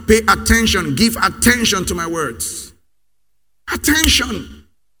Pay attention. Give attention to my words. Attention.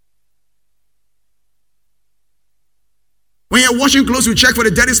 When you're washing clothes, you check for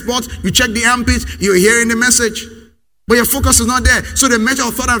the dirty spots. You check the armpits. You're hearing the message. But your focus is not there. So the measure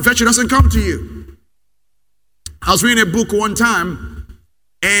of thought and virtue doesn't come to you. I was reading a book one time.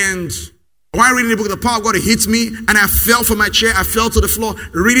 And while reading the book, the power of God hit me. And I fell from my chair. I fell to the floor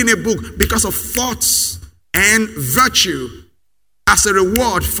reading a book because of thoughts and virtue as a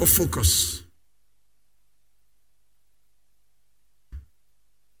reward for focus.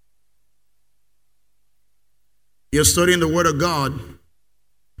 You're studying the Word of God.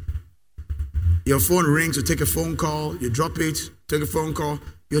 Your phone rings, you take a phone call, you drop it, take a phone call.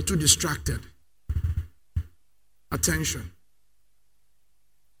 You're too distracted. Attention.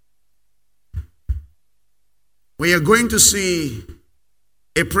 When you're going to see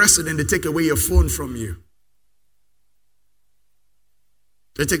a president, they take away your phone from you.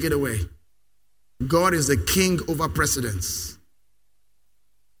 They take it away. God is the king over presidents.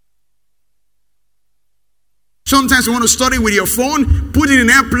 Sometimes you want to study with your phone, put it in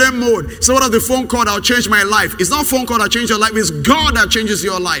airplane mode. So what of the phone call that will change my life? It's not phone call that changes your life, it's God that changes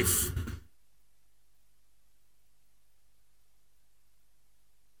your life.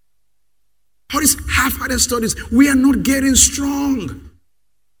 All these half-hearted studies, we are not getting strong.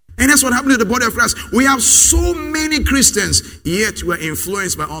 And that's what happened to the body of Christ. We have so many Christians, yet we're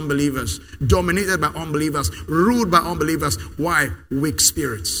influenced by unbelievers, dominated by unbelievers, ruled by unbelievers. Why? Weak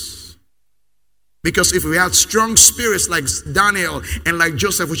spirits. Because if we had strong spirits like Daniel and like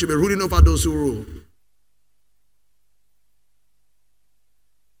Joseph, we should be ruling over those who rule.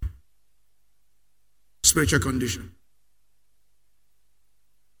 Spiritual condition.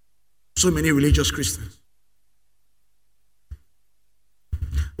 So many religious Christians.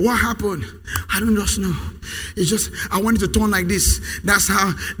 What happened? I don't just know. It's just, I wanted to turn like this. That's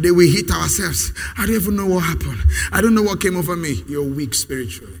how we hit ourselves. I don't even know what happened. I don't know what came over me. You're weak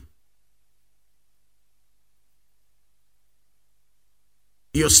spiritually.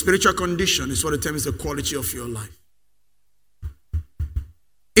 Your spiritual condition is what determines the quality of your life.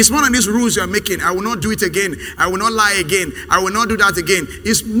 It's one of these rules you are making. I will not do it again. I will not lie again. I will not do that again.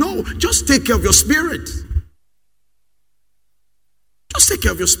 No, just take care of your spirit. Just take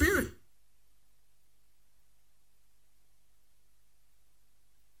care of your spirit.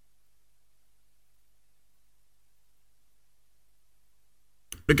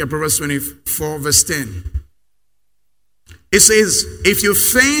 Look at Proverbs 24, verse 10. It says, if you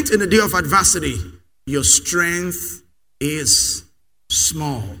faint in the day of adversity, your strength is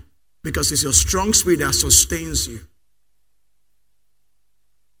small, because it's your strong spirit that sustains you.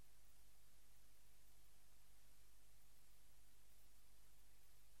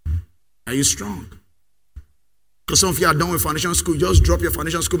 Are you strong? Because some of you are done with foundation school. Just drop your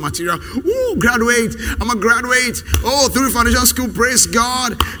foundation school material. Ooh, graduate. I'm a graduate. Oh, through foundation school, praise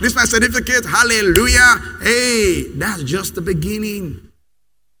God. This is my certificate. Hallelujah. Hey, that's just the beginning.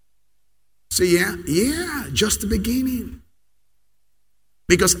 So yeah, just the beginning.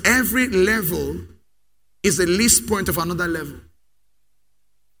 Because every level is the least point of another level.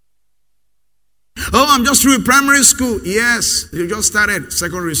 Oh, I'm just through primary school. Yes, you just started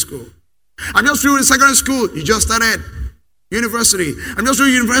secondary school. I'm just through the secondary school. You just started university. I'm just through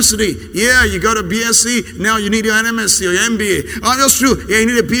university. Yeah, you got a BSc. Now you need your MSc or your MBA. Oh, I'm just through. Yeah, you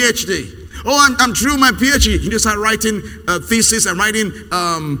need a PhD. Oh, I'm through my PhD. You just start writing thesis and writing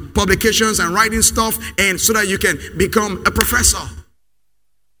publications and writing stuff, and so that you can become a professor.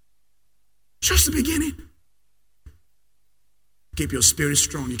 Just the beginning. Keep your spirit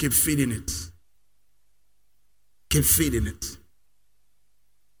strong. You keep feeding it. Keep feeding it.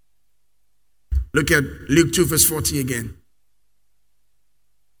 Look at Luke 2 verse 40 again.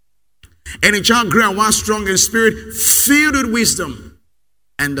 And the child grew and was strong in spirit, filled with wisdom,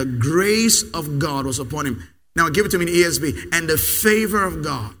 and the grace of God was upon him. Now give it to me in ESV. And the favor of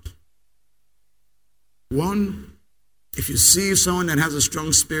God. One, if you see someone that has a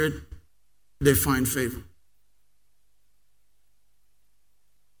strong spirit, they find favor.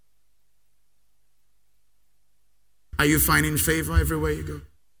 Are you finding favor everywhere you go?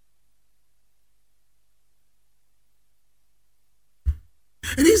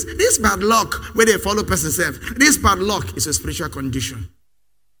 And this bad luck, where they follow person self, this bad luck is a spiritual condition.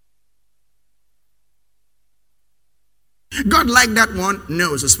 God like that one?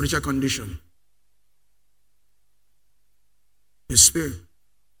 No, it's a spiritual condition. His spirit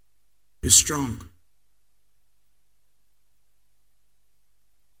is strong.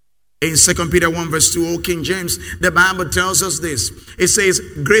 In 2 Peter 1 verse 2, Old King James, the Bible tells us this. It says,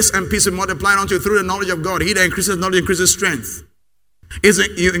 grace and peace will multiply unto you through the knowledge of God. He that increases knowledge increases strength. Is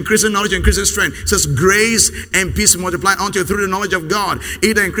you increasing knowledge, increasing strength. It says grace and peace multiply unto you through the knowledge of God.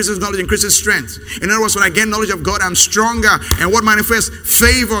 Either increases knowledge, increases strength. In other words, when I gain knowledge of God, I'm stronger. And what manifests?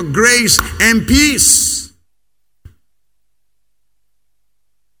 Favor, grace, and peace.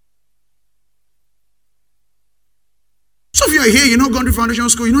 So if you're here, you're not going to foundational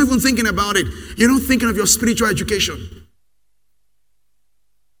school, you're not even thinking about it. You're not thinking of your spiritual education.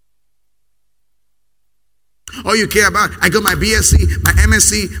 All you care about, I got my BSc, my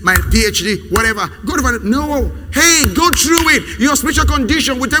MSc, my PhD, whatever. Go to find it. No. Hey, go through it. Your spiritual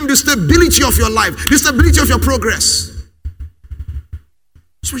condition will tell you the stability of your life, the stability of your progress.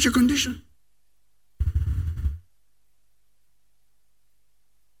 Spiritual condition.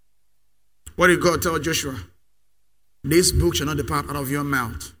 What did God tell Joshua? This book shall not depart out of your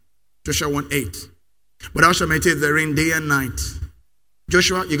mouth. Joshua 1:8. But thou shalt meditate therein day and night.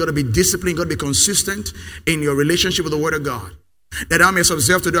 Joshua, you got to be disciplined, you got to be consistent in your relationship with the Word of God. That thou mayest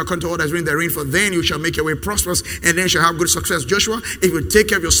observe to do according to all that is written therein, for then you shall make your way prosperous, and then you shall have good success. Joshua, if you take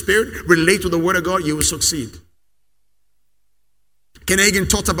care of your spirit, relate to the Word of God, you will succeed. Ken Hagin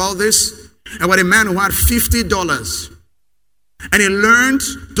talked about this, about a man who had $50, and he learned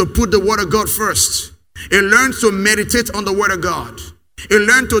to put the Word of God first. He learned to meditate on the Word of God. He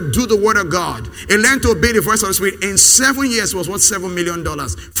learned to do the Word of God. He learned to obey the voice of the Spirit. In 7 years, it was worth $7 million.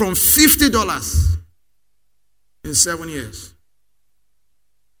 From $50 in 7 years.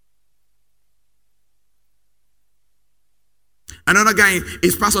 Another guy,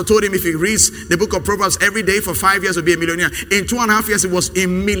 his pastor told him if he reads the book of Proverbs every day for 5 years, he'll be a millionaire. In 2.5 years, it was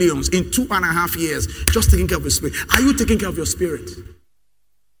in millions. In 2.5 years, just taking care of your spirit. Are you taking care of your spirit?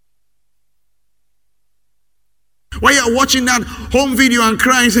 While you're watching that home video and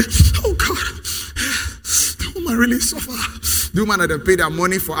crying, say, oh God, the woman really suffer. The woman that paid their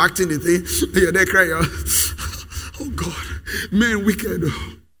money for acting the thing, you're there crying, oh God, man wicked.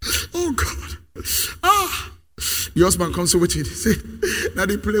 Oh God. Your husband comes with it. Say, now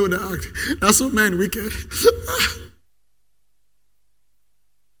they play with the act. That's so man wicked.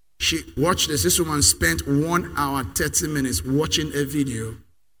 Watch this. This woman spent 1 hour, 30 minutes watching a video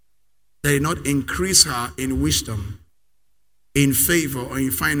that did not increase her in wisdom, in favor, or in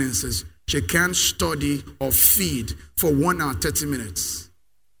finances. She can't study or feed for 1 hour, 30 minutes.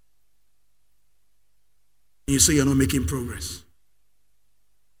 And you say you're not making progress.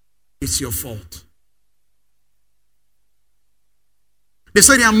 It's your fault. They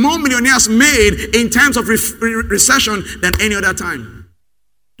say there are more millionaires made in times of recession than any other time.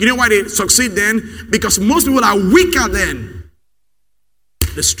 You know why they succeed then? Because most people are weaker then.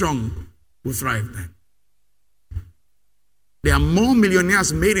 The strong will thrive then. There are more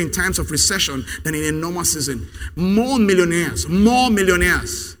millionaires made in times of recession than in a normal season. More millionaires. More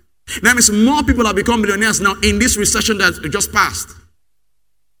millionaires. That means more people have become millionaires now in this recession that just passed.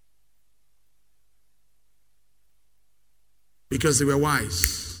 Because they were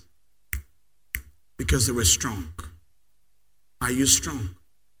wise. Because they were strong. Are you strong?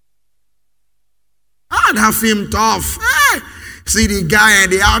 I'd have him tough. Hey! See the guy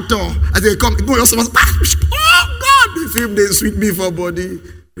and the actor as they come. Go yourself. Oh God, the film they sweet me for body.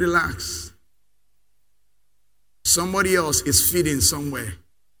 Relax. Somebody else is feeding somewhere.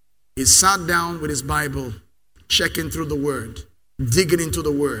 He sat down with his Bible, checking through the Word, digging into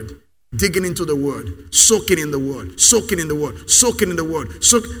the Word. Digging into the Word, soaking in the Word, soaking in the Word, soaking in the Word.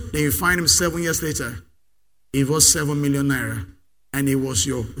 Then you find him 7 years later. He was 7 million naira, and he was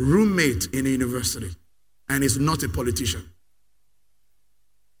your roommate in a university, and he's not a politician.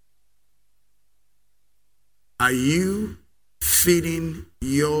 Are you feeding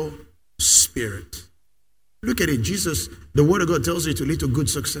your spirit? Look at it. Jesus, the Word of God tells you to lead to good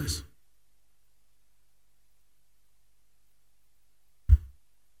success.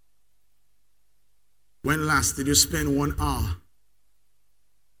 When last did you spend 1 hour?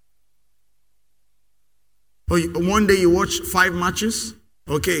 Oh, one day you watch 5 matches?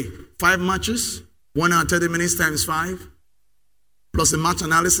 Okay, 5 matches, 1 hour, 30 minutes times 5, plus the match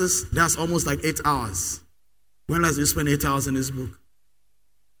analysis, that's almost like 8 hours. When last did you spend 8 hours in this book?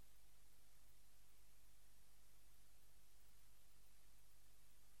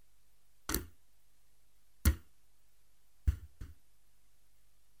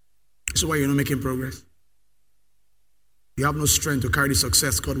 This is why you're not making progress. You have no strength to carry the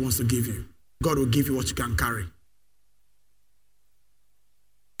success God wants to give you. God will give you what you can carry.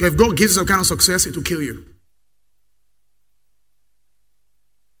 If God gives you some kind of success, it will kill you.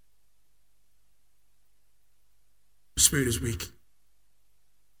 The spirit is weak.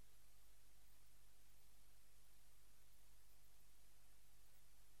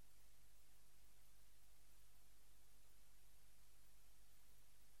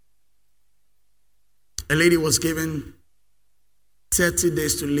 A lady was given 30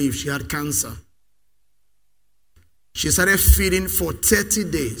 days to live. She had cancer. She started feeding for 30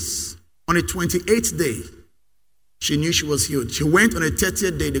 days. On the 28th day, she knew she was healed. She went on the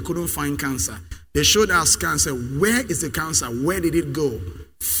 30th day, they couldn't find cancer. They showed her a scan and said, where is the cancer? Where did it go?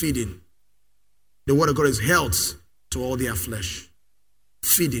 Feeding. The word of God is health to all their flesh.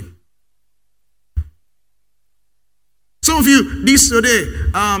 Feeding. Some of you, this today,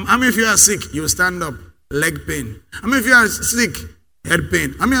 how many of you are sick? You stand up, leg pain. How many of you are sick? Head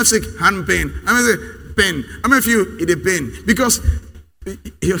pain. How many are sick? Hand pain. How many are pain? How many of you it is pain? Because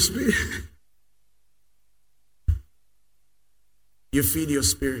your spirit, you feed your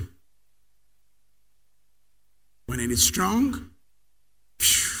spirit. When it is strong,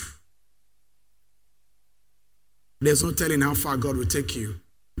 there's no telling how far God will take you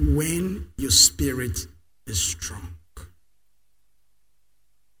when your spirit is strong.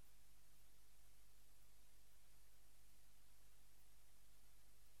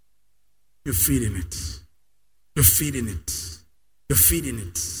 You're feeding it. You're feeding it. You're feeding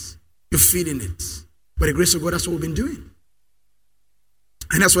it. You're feeding it. By the grace of God, that's what we've been doing.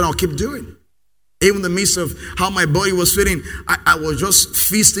 And that's what I'll keep doing. Even in the midst of how my body was feeling, I was just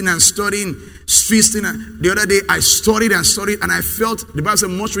feasting and studying, feasting. The other day, I studied and studied, and I felt, the Bible says,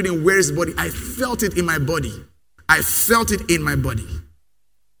 much reading wears the body. I felt it in my body. I felt it in my body.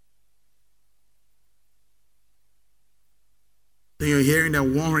 Then you're hearing that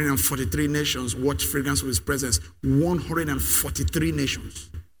 143 nations watch fragrance of his presence. 143 nations.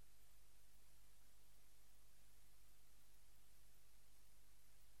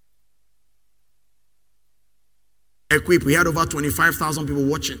 Equip, we had over 25,000 people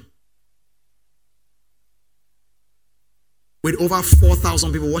watching. With over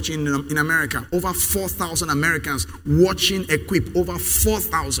 4,000 people watching in America. Over 4,000 Americans watching Equip. Over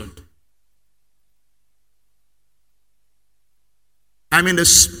 4,000. I'm in the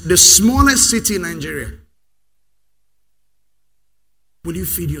smallest city in Nigeria. Will you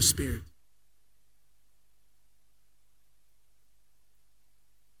feed your spirit?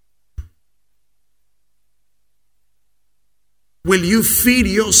 Will you feed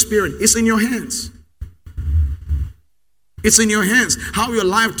your spirit? It's in your hands. It's in your hands. How your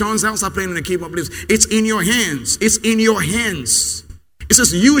life turns out, start playing in the keyboard, please. It's in your hands. It's in your hands. It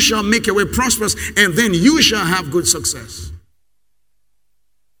says, you shall make your way prosperous, and then you shall have good success.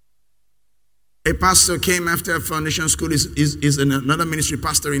 A pastor came after foundation school, is another ministry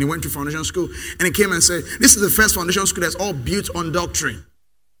pastor, and he went to foundation school, and he came and said, this is the first foundation school that's all built on doctrine.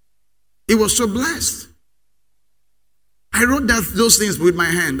 He was so blessed. I wrote those things with my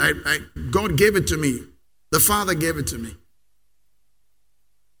hand. God gave it to me. The Father gave it to me.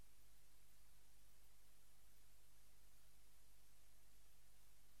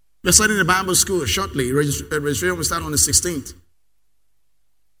 We're starting the Bible school shortly. Registration will start on the 16th.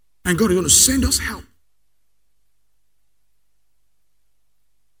 And God is going to send us help.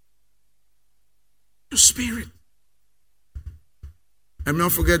 Your spirit. And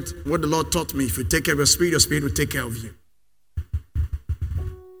don't forget what the Lord taught me. If you take care of your spirit will take care of you.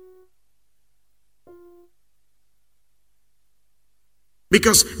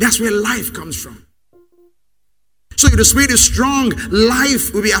 Because that's where life comes from. So if the spirit is strong,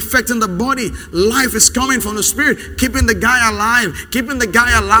 life will be affecting the body. Life is coming from the spirit, keeping the guy alive, keeping the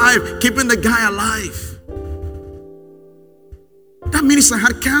guy alive, keeping the guy alive. That minister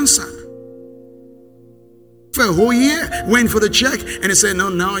had cancer for a whole year, went for the check, and he said,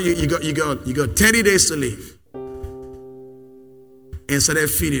 no, you got 30 days to live. And started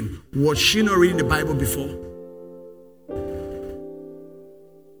feeding. Was she not reading the Bible before?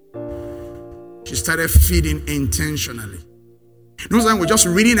 She started feeding intentionally. Most of the time we're just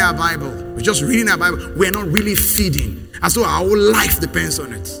reading our Bible. We're not really feeding. As though our whole life depends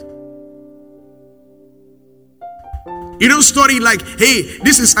on it. You don't study like, hey,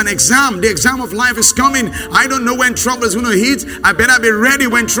 this is an exam. The exam of life is coming. I don't know when trouble is going to hit. I better be ready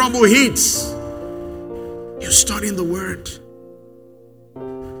when trouble hits. You're studying the word.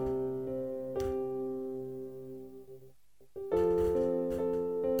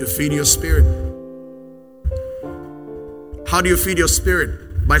 You feed your spirit. How do you feed your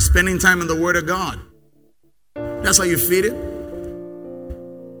spirit? By spending time in the Word of God. That's how you feed it.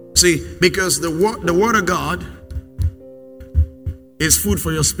 See, because the Word of God is food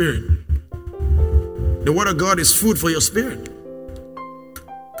for your spirit. The Word of God is food for your spirit.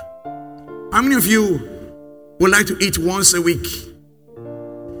 How many of you would like to eat once a week?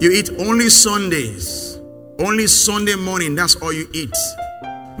 You eat only Sundays. Only Sunday morning, that's all you eat.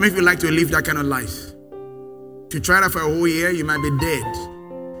 How many of you like to live that kind of life? If you try that for a whole year, you might be dead.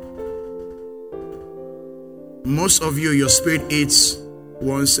 Most of you, your spirit eats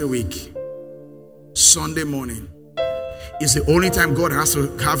once a week. Sunday morning is the only time God has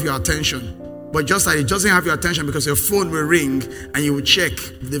to have your attention. But just that it doesn't have your attention because your phone will ring and you will check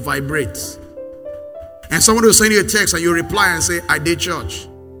if they vibrate. And someone will send you a text and you reply and say, I did church.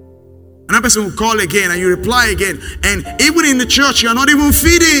 Another person will call again and you reply again. And even in the church, you're not even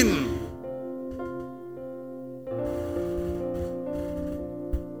feeding.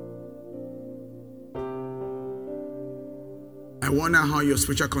 I wonder how your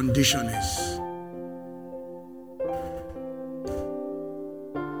spiritual condition is.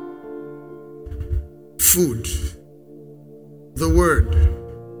 Food, the word.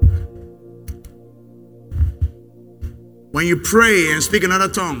 When you pray and speak in other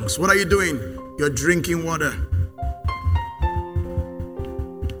tongues, what are you doing? You're drinking water.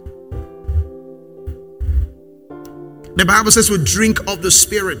 The Bible says we drink of the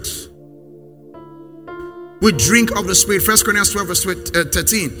Spirit. We drink of the Spirit. 1 Corinthians 12 verse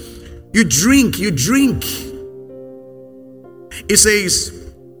 13. You drink. It says,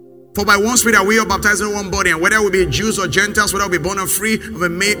 for by one Spirit are we all baptized in one body, and whether we be Jews or Gentiles, whether we be born or free,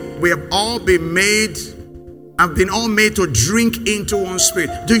 we have all been made to drink into one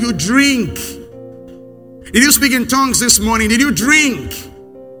Spirit. Do you drink? Did you speak in tongues this morning? Did you drink?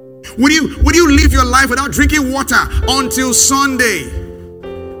 Would you live your life without drinking water until Sunday?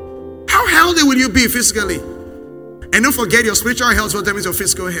 How healthy will you be physically? And don't forget, your spiritual health will determine your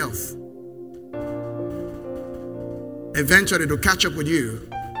physical health. Eventually, to catch up with you,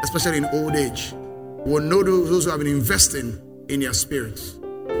 especially in old age, will know those who have been investing in their spirits.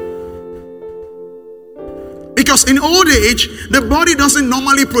 Because in old age, the body doesn't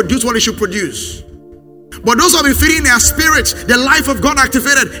normally produce what it should produce. But those who have been feeding their spirits, the life of God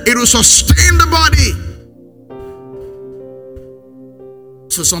activated, it will sustain the body.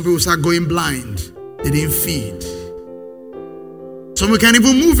 So some people start going blind. They didn't feed. Some people can't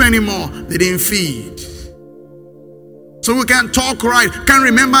even move anymore. They didn't feed. Some people can't talk right, can't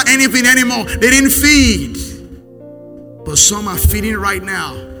remember anything anymore. They didn't feed. But some are feeding right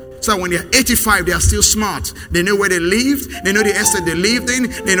now. So when they're 85, they are still smart. They know where they lived. They know the estate they lived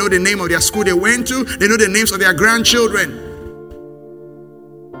in. They know the name of their school they went to. They know the names of their grandchildren.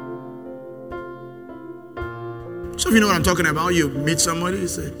 So if you know what I'm talking about, you meet somebody, you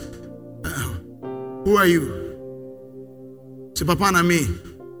say, who are you? Say, Papa na me.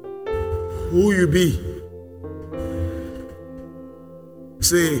 Who you be?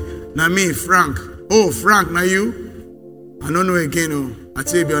 Say, na me, Frank. Oh, Frank, na you? I don't know again. Oh, I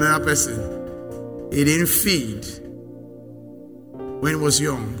tell you, be another person. He didn't feed when he was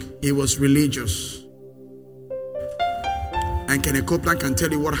young. He was religious. And Kenneth Copeland can tell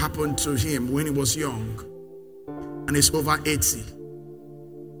you what happened to him when he was young. And he's over 80.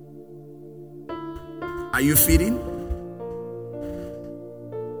 Are you feeding?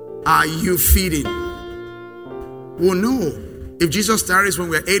 Are you feeding? Well, no. If Jesus tarries when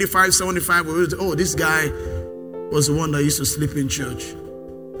we're 85, 75, we will say, oh, this guy was the one that used to sleep in church.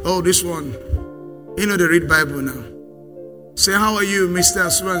 Oh, this one. You know they read Bible now. Say, how are you, Mr.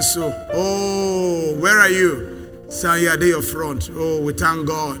 So-and-so? Oh, where are you? Say, yeah, they're your front. Oh, we thank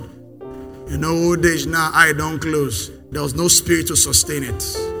God. You know, old age now, eye don't close. There was no spirit to sustain it.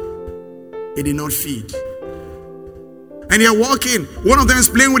 He did not feed. And they're walking. One of them is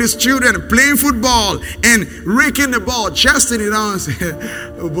playing with his children, playing football and raking the ball, chesting it down.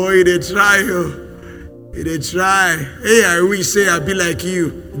 Oh boy, they try. They try. Hey, I wish say I'd be like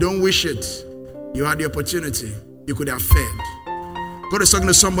you. Don't wish it. You had the opportunity. You could have fed. God is talking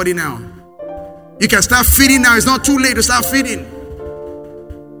to somebody now. You can start feeding now. It's not too late to start feeding.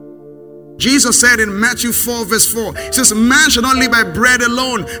 Jesus said in Matthew 4 verse 4, he says, man shall not live by bread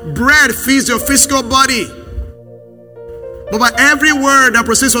alone. Bread feeds your physical body. But by every word that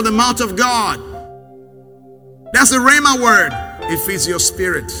proceeds from the mouth of God, that's the Rhema word. It feeds your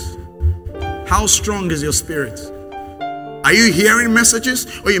spirit. How strong is your spirit? Are you hearing messages,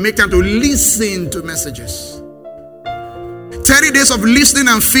 or you make time to listen to messages? 30 days of listening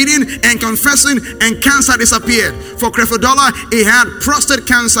and feeding and confessing, and cancer disappeared. For Creflo Dollar, he had prostate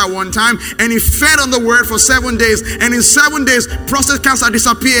cancer one time, and he fed on the word for 7 days, and in 7 days, prostate cancer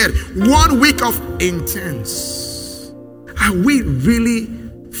disappeared. 1 week of intense. Are we really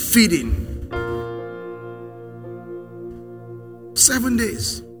feeding? 7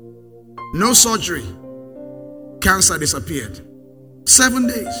 days. No surgery. Cancer disappeared. 7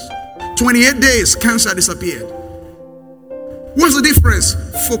 days. 28 days, cancer disappeared. What's the difference?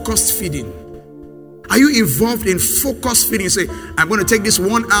 Focused feeding. Are you involved in focus feeding? You say, I'm going to take this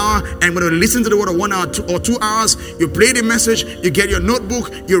 1 hour and I'm going to listen to the word of 1 hour or 2 hours. You play the message, you get your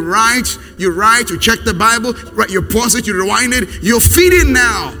notebook, you write, you check the Bible, right? You pause it, you rewind it. You're feeding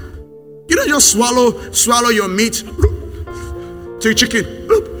now. You don't just swallow your meat to your chicken.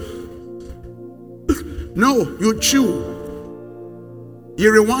 No, you chew.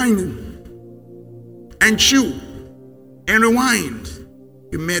 You rewind and chew and rewind.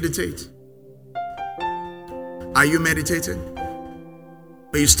 You meditate. Are you meditating?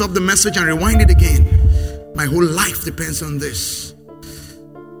 But you stop the message and rewind it again. My whole life depends on this.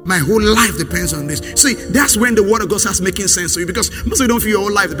 My whole life depends on this. See, that's when the word of God starts making sense to you, because most of you don't feel your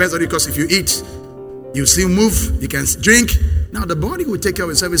whole life depends on it, because if you eat, you still move, you can drink. Now the body will take care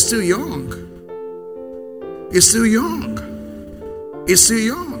of itself. It's still young. It's still young. It's still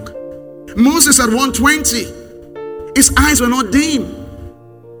young. Moses at 120, his eyes were not dim.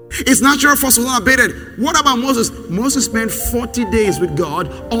 His natural force was not abated. What about Moses? Moses spent 40 days with God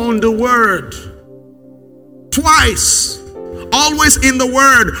on the word. Twice. Always in the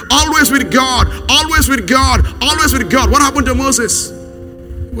word. Always with God. Always with God. Always with God. What happened to Moses?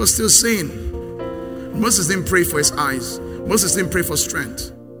 He was still sin. Moses didn't pray for his eyes. Moses didn't pray for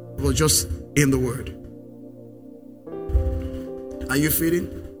strength. He was just in the word. Are you feeding?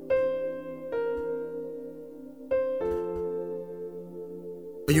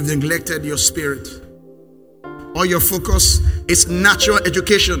 Or you've neglected your spirit? Or your focus is natural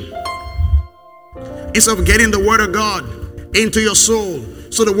education instead of getting the word of God into your soul,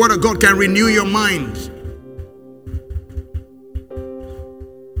 so the word of God can renew your mind.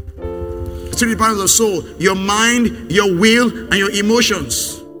 Three parts of the soul: your mind, your will, and your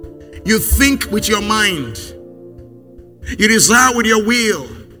emotions. You think with your mind. You desire with your will.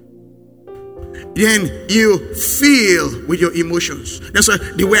 Then you feel with your emotions. That's why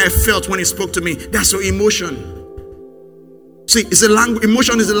the way I felt when he spoke to me, that's your emotion. See, it's a language.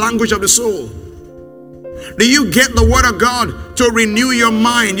 Emotion is the language of the soul. Do you get the word of God to renew your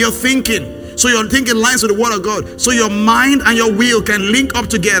mind, your thinking? So your thinking lines with the word of God. So your mind and your will can link up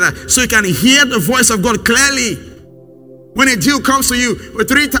together. So you can hear the voice of God clearly. When a deal comes to you, a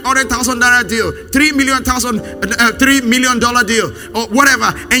 $300,000 deal, $3 million deal, or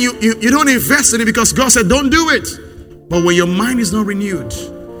whatever, and you don't invest in it because God said don't do it. But when your mind is not renewed,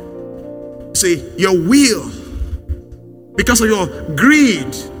 see, your will, because of your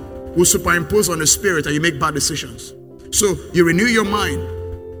greed, will superimpose on the spirit and you make bad decisions. So you renew your mind.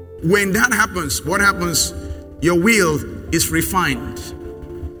 When that happens, what happens? Your will is refined.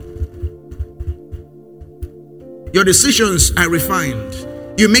 Your decisions are refined.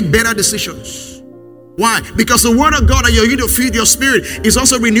 You make better decisions. Why? Because the word of God that you're going to feed your spirit is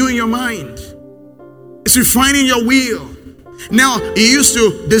also renewing your mind. It's refining your will. Now, you used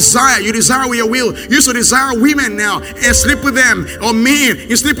to desire with your will. You used to desire women now and sleep with them, or men,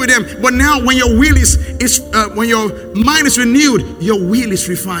 you sleep with them. But now when your will when your mind is renewed, your will is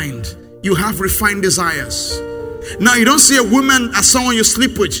refined. You have refined desires. Now you don't see a woman as someone you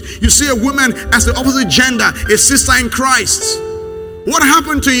sleep with. You see a woman as the opposite gender, a sister in Christ. What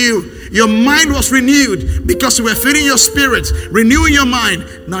happened to you? Your mind was renewed because you were feeding your spirit, renewing your mind.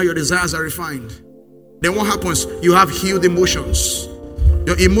 Now your desires are refined. Then what happens? You have healed emotions.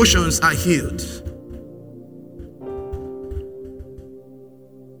 Your emotions are healed.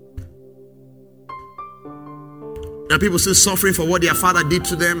 There are people still suffering for what their father did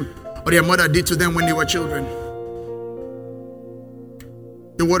to them or their mother did to them when they were children.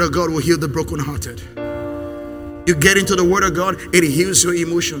 The word of God will heal the brokenhearted. You get into the word of God, it heals your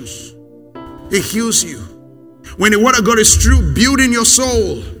emotions. It heals you. When the word of God is true, building your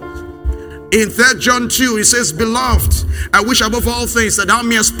soul. In 3 John 2, it says, Beloved, I wish above all things that thou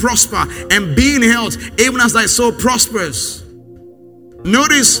mayest prosper and be in health, even as thy soul prospers.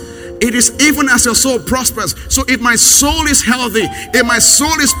 Notice, it is even as your soul prospers. So if my soul is healthy, if my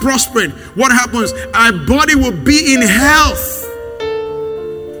soul is prospering, what happens? My body will be in health.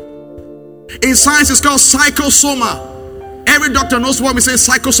 In science, it's called psychosoma. Every doctor knows what we say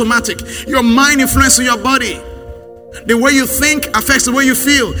psychosomatic. Your mind influencing your body. The way you think affects the way you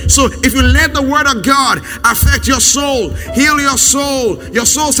feel. So if you let the word of God affect your soul, heal your soul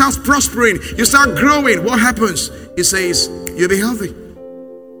starts prospering, you start growing, what happens? It says, you'll be healthy.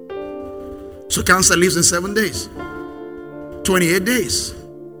 So cancer lives in 7 days, 28 days.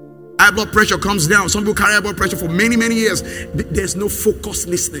 High blood pressure comes down. Some people carry high blood pressure for many, many years. There's no focused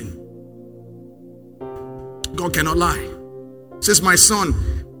listening. God cannot lie. It says, my son,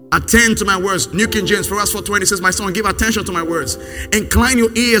 attend to my words. New King James, Proverbs 4:20 says, my son, give attention to my words. Incline your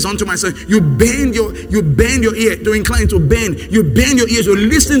ears unto my son. You bend your ear. To incline, to bend. You bend your ears. You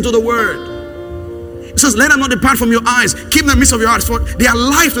listen to the word. It says, let them not depart from your eyes. Keep them in the midst of your hearts, for they are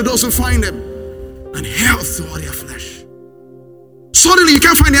life to those who find them, and health to all their flesh. Suddenly, you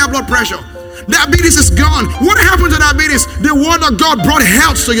can't find their blood pressure. Diabetes is gone. What happened to diabetes? The word of God brought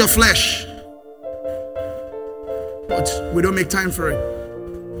health to your flesh. But we don't make time for it.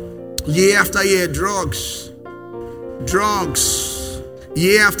 Year after year, drugs.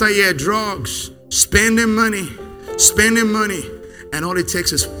 Year after year, drugs. Spending money. And all it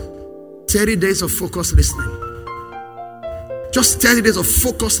takes is 30 days of focused listening. Just 30 days of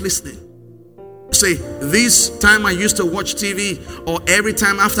focused listening. Say, this time I used to watch TV, or every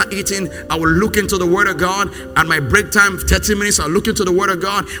time after eating, I will look into the Word of God. At my break time, 30 minutes, I'll look into the Word of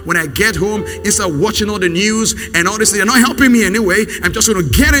God. When I get home, instead of watching all the news and all this, they're not helping me anyway. I'm just going to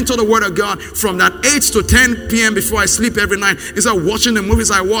get into the Word of God from that 8 to 10 p.m. before I sleep every night. Instead of watching the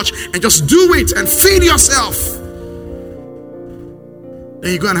movies I watch, and just do it and feed yourself.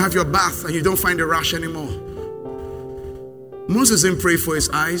 Then you go and have your bath and you don't find the rash anymore. Moses didn't pray for his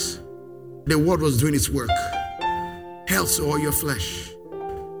eyes. The word was doing its work. Health to all your flesh.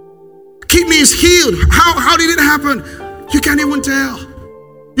 Kidney is healed. How did it happen? You can't even tell.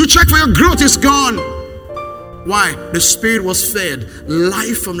 You check for your growth, it's gone. Why? The spirit was fed.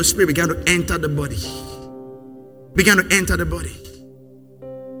 Life from the spirit began to enter the body.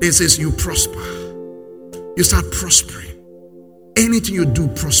 It says you prosper. You start prospering. Anything you do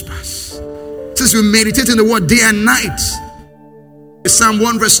prospers. It says you meditate in the word day and night. It's Psalm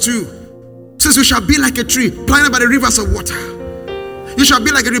 1 verse 2. It says you shall be like a tree planted by the rivers of water. You shall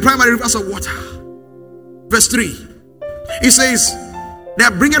be like a tree planted by the rivers of water. Verse 3. It says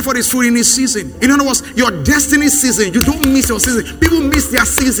that bringeth forth his fruit in his season. In other words, your destiny season. You don't miss your season. People miss their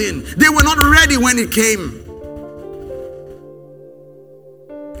season. They were not ready when it came.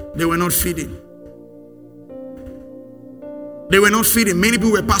 They were not feeding. Many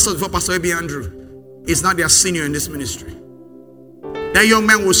people were pastors before Pastor A.B. Andrew. He's not their senior in this ministry. That young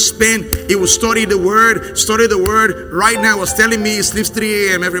man will he will study the word. Right now, he was telling me he sleeps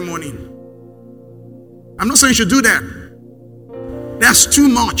 3 a.m. every morning. I'm not saying you should do that. That's too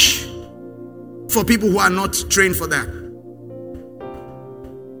much for people who are not trained for that.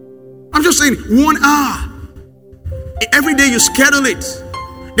 I'm just saying 1 hour. Every day you schedule it.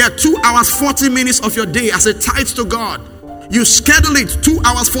 There are 2 hours, 40 minutes of your day as a tithe to God. You schedule it 2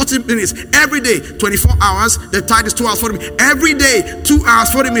 hours, 40 minutes every day. 24 hours, the tithe is 2 hours, 40 minutes. Every day, 2 hours,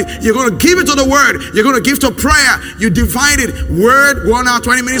 40 minutes. You're going to give it to the word. You're going to give to prayer. You divide it. Word, 1 hour,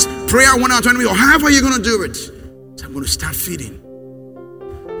 20 minutes. Prayer, 1 hour, 20 minutes. Or however you're going to do it. So I'm going to start feeding.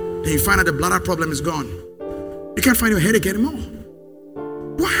 Then you find out the bladder problem is gone. You can't find your headache anymore.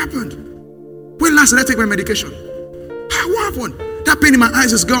 What happened? When last did I take my medication? What happened? That pain in my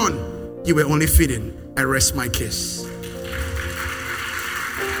eyes is gone. You were only feeding. I rest my case.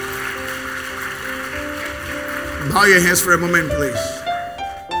 Bow your heads for a moment, please.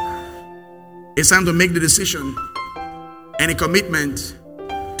 It's time to make the decision and a commitment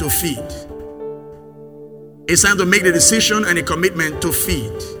to feed. It's time to make the decision and a commitment to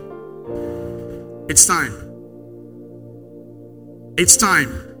feed. It's time. It's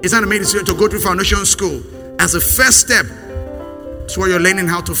time. It's time to make the decision to go to foundation school as a first step to where you're learning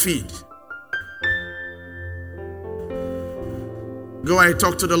how to feed. Go ahead,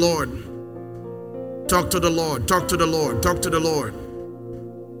 talk to the Lord. Talk to the Lord. Talk to the Lord. Talk to the Lord.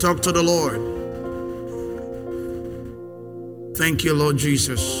 Talk to the Lord. Thank you, Lord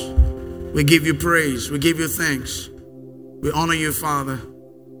Jesus. We give you praise. We give you thanks. We honor you, Father.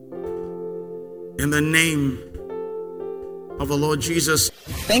 In the name of the Lord Jesus.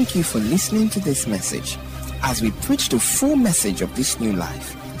 Thank you for listening to this message. As we preach the full message of this new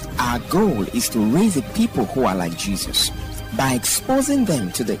life, our goal is to raise a people who are like Jesus, by exposing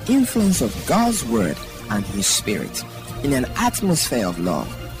them to the influence of God's word and his spirit in an atmosphere of love,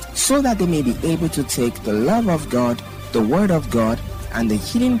 so that they may be able to take the love of God, the word of God, and the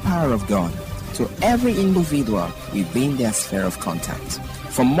healing power of God to every individual within their sphere of contact.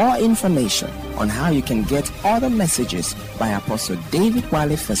 For more information on how you can get other messages by Apostle David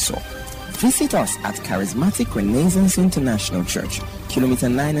Wale Feso, visit us at Charismatic Renaissance International Church, Kilometer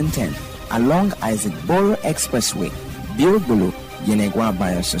 9 and 10, along Isaac Boro Expressway, Bilbulu, Yenegwa,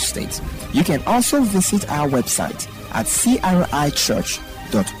 Bayelsa State. You can also visit our website at crichurch.org.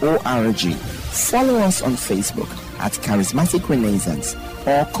 Follow us on Facebook at Charismatic Renaissance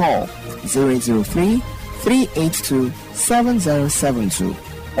or call 003-382-7072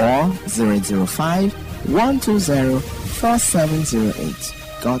 or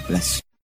 005-120-4708. God bless you.